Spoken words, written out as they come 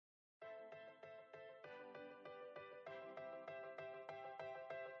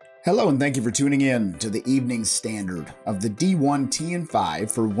Hello and thank you for tuning in to the Evening Standard of the D1 TN5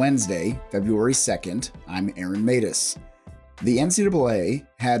 for Wednesday, February 2nd. I'm Aaron Matus. The NCAA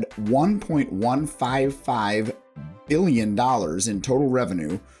had $1.155 billion in total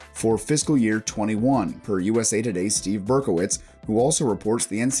revenue for fiscal year 21, per USA Today's Steve Berkowitz, who also reports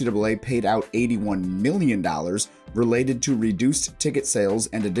the NCAA paid out $81 million related to reduced ticket sales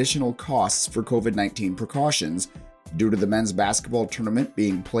and additional costs for COVID-19 precautions, due to the men's basketball tournament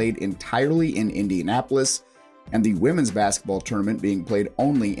being played entirely in Indianapolis and the women's basketball tournament being played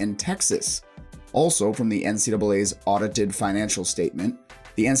only in Texas. Also, from the NCAA's audited financial statement,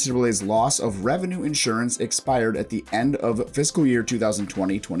 the NCAA's loss of revenue insurance expired at the end of fiscal year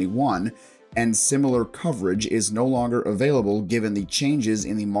 2020-21, and similar coverage is no longer available given the changes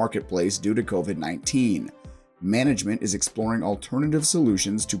in the marketplace due to COVID-19. Management is exploring alternative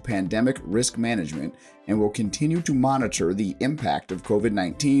solutions to pandemic risk management and will continue to monitor the impact of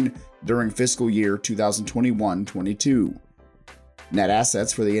COVID-19 during fiscal year 2021-22. Net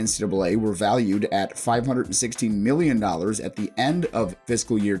assets for the NCAA were valued at $516 million at the end of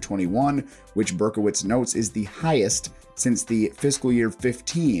fiscal year 21, which Berkowitz notes is the highest since the fiscal year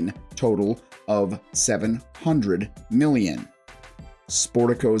 15 total of $700 million.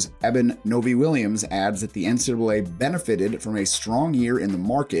 Sportico's Eben Novy-Williams adds that the NCAA benefited from a strong year in the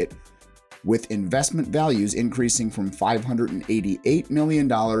market, with investment values increasing from $588 million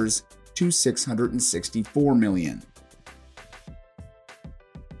to $664 million.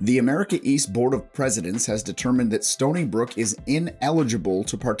 The America East Board of Presidents has determined that Stony Brook is ineligible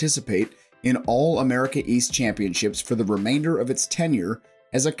to participate in all America East championships for the remainder of its tenure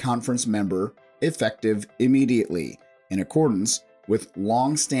as a conference member, effective immediately, in accordance with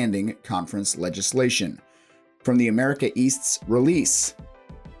long-standing conference legislation. From the America East's release,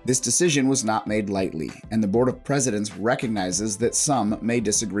 this decision was not made lightly, and the Board of Presidents recognizes that some may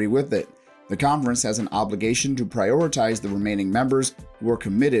disagree with it. The conference has an obligation to prioritize the remaining members who are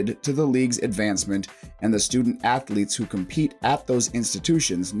committed to the league's advancement and the student athletes who compete at those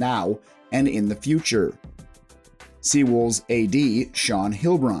institutions now and in the future. Seawolves AD Sean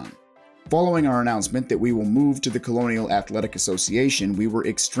Hilbron: following our announcement that we will move to the Colonial Athletic Association, we were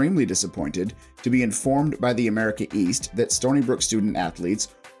extremely disappointed to be informed by the America East that Stony Brook student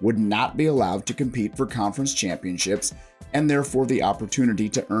athletes would not be allowed to compete for conference championships and therefore the opportunity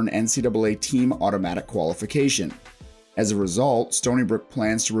to earn NCAA team automatic qualification. As a result, Stony Brook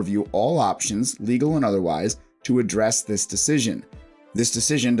plans to review all options, legal and otherwise, to address this decision. This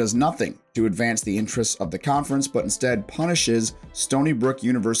decision does nothing to advance the interests of the conference, but instead punishes Stony Brook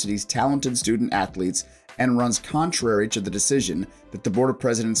University's talented student athletes and runs contrary to the decision that the Board of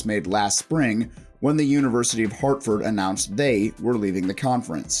Presidents made last spring when the University of Hartford announced they were leaving the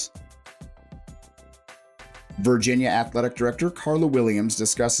conference. Virginia Athletic Director Carla Williams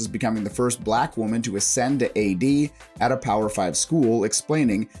discusses becoming the first Black woman to ascend to AD at a Power 5 school,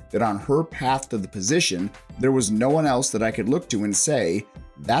 explaining that on her path to the position, there was no one else that I could look to and say,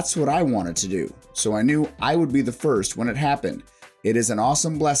 "That's what I wanted to do. So I knew I would be the first when it happened. It is an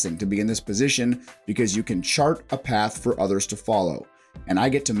awesome blessing to be in this position because you can chart a path for others to follow. And I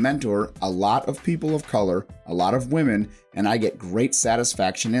get to mentor a lot of people of color, a lot of women, and I get great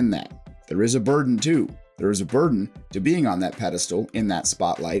satisfaction in that. There is a burden too. There is a burden to being on that pedestal, in that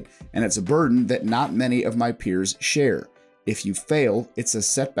spotlight, and it's a burden that not many of my peers share. If you fail, it's a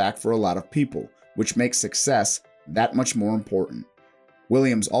setback for a lot of people, which makes success that much more important."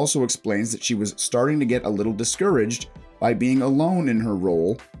 Williams also explains that she was starting to get a little discouraged by being alone in her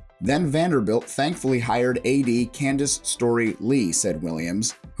role. Then Vanderbilt thankfully hired AD Candace Story Lee, said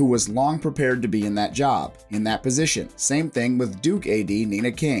Williams, who was long prepared to be in that job, in that position. Same thing with Duke AD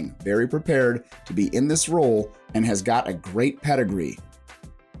Nina King, very prepared to be in this role and has got a great pedigree.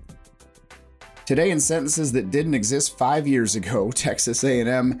 Today, in sentences that didn't exist 5 years ago, Texas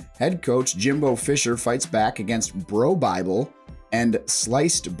A&M head coach Jimbo Fisher fights back against Bro Bible and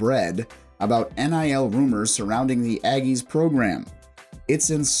Sliced Bread about NIL rumors surrounding the Aggies program.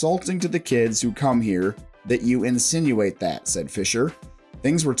 "It's insulting to the kids who come here that you insinuate that," said Fisher.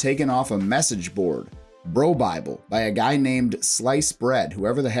 Things were taken off a message board, Bro Bible, by a guy named Slice Bread,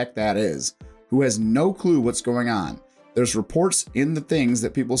 whoever the heck that is, who has no clue what's going on. There's reports in the things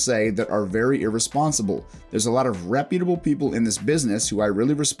that people say that are very irresponsible. There's a lot of reputable people in this business who I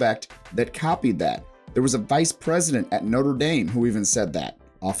really respect that copied that. There was a vice president at Notre Dame who even said that.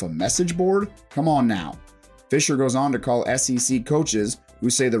 Off a message board? Come on now. Fisher goes on to call SEC coaches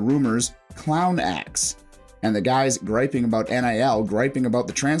who say the rumors clown acts, and the guys griping about NIL, griping about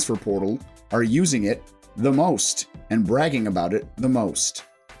the transfer portal, are using it the most and bragging about it the most.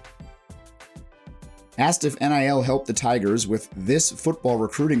 Asked if NIL helped the Tigers with this football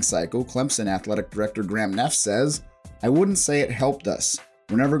recruiting cycle, Clemson Athletic Director Graham Neff says, "I wouldn't say it helped us.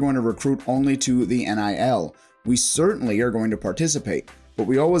 We're never going to recruit only to the NIL. We certainly are going to participate, but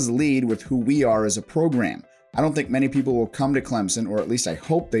we always lead with who we are as a program. I don't think many people will come to Clemson, or at least I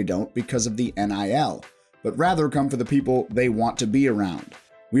hope they don't, because of the NIL, but rather come for the people they want to be around.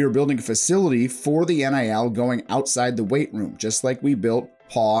 We are building a facility for the NIL going outside the weight room, just like we built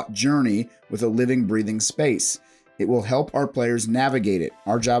Paw Journey with a living, breathing space. It will help our players navigate it.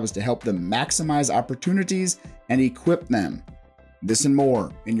 Our job is to help them maximize opportunities and equip them." This and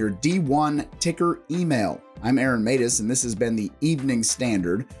more in your D1 Ticker email. I'm Aaron Matus, and this has been the Evening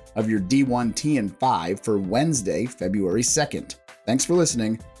Standard of your D1 TN5 for Wednesday, February 2nd. Thanks for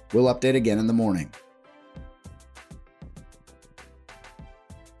listening. We'll update again in the morning.